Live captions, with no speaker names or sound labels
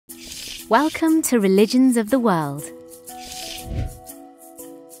Welcome to Religions of the World.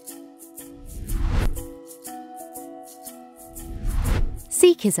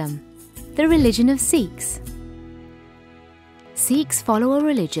 Sikhism, the religion of Sikhs. Sikhs follow a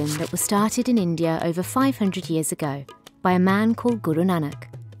religion that was started in India over 500 years ago by a man called Guru Nanak.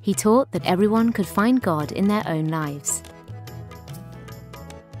 He taught that everyone could find God in their own lives.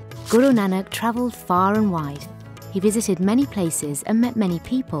 Guru Nanak travelled far and wide. He visited many places and met many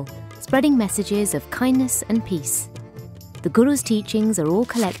people, spreading messages of kindness and peace. The Guru's teachings are all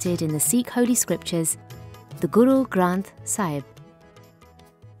collected in the Sikh holy scriptures, the Guru Granth Sahib.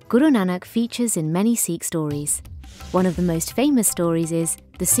 Guru Nanak features in many Sikh stories. One of the most famous stories is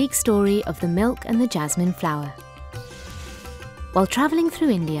the Sikh story of the milk and the jasmine flower. While travelling through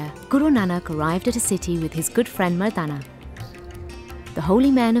India, Guru Nanak arrived at a city with his good friend Mardana. The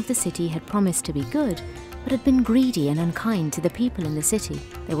holy men of the city had promised to be good, but had been greedy and unkind to the people in the city.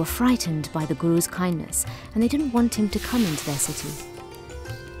 They were frightened by the Guru's kindness, and they didn't want him to come into their city.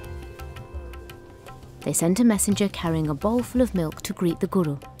 They sent a messenger carrying a bowl full of milk to greet the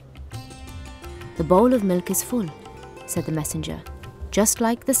Guru. "The bowl of milk is full," said the messenger, "just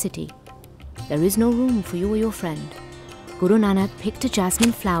like the city. There is no room for you or your friend." Guru Nanak picked a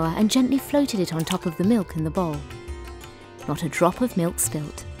jasmine flower and gently floated it on top of the milk in the bowl. Not a drop of milk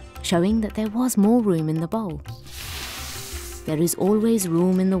spilt, showing that there was more room in the bowl. "There is always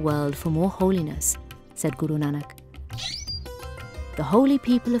room in the world for more holiness," said Guru Nanak. The holy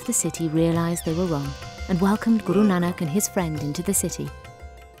people of the city realized they were wrong and welcomed Guru Nanak and his friend into the city.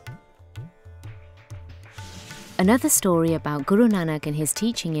 Another story about Guru Nanak and his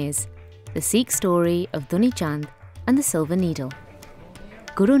teaching is the Sikh story of Duni Chand and the silver needle.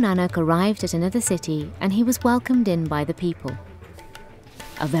 Guru Nanak arrived at another city and he was welcomed in by the people.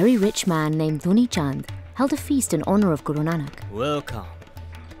 A very rich man named Duni Chand held a feast in honour of Guru Nanak. Welcome.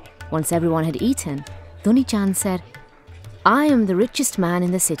 Once everyone had eaten, Duni Chand said, "I am the richest man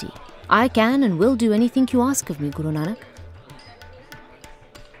in the city. I can and will do anything you ask of me, Guru Nanak."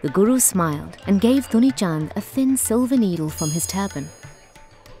 The Guru smiled and gave Duni Chand a thin silver needle from his turban.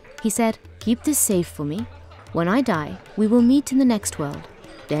 He said, "Keep this safe for me. When I die, we will meet in the next world.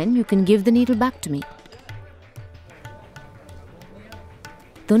 Then you can give the needle back to me."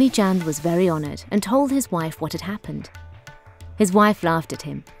 Duni Chand was very honoured and told his wife what had happened. His wife laughed at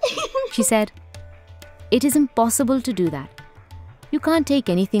him. She said, "It is impossible to do that. You can't take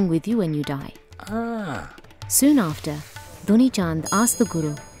anything with you when you die." Soon after, Duni Chand asked the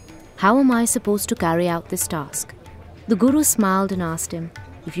Guru, "How am I supposed to carry out this task?" The Guru smiled and asked him,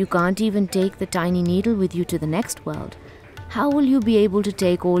 "If you can't even take the tiny needle with you to the next world, how will you be able to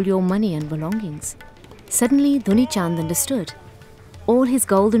take all your money and belongings?" Suddenly, Duni Chand understood. All his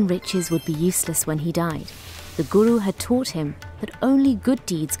gold and riches would be useless when he died. The Guru had taught him that only good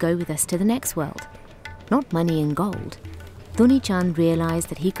deeds go with us to the next world, not money and gold. Duni Chand realized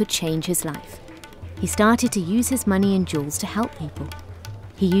that he could change his life. He started to use his money and jewels to help people.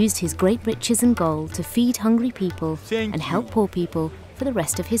 He used his great riches and gold to feed hungry people and help poor people for the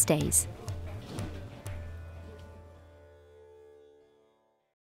rest of his days.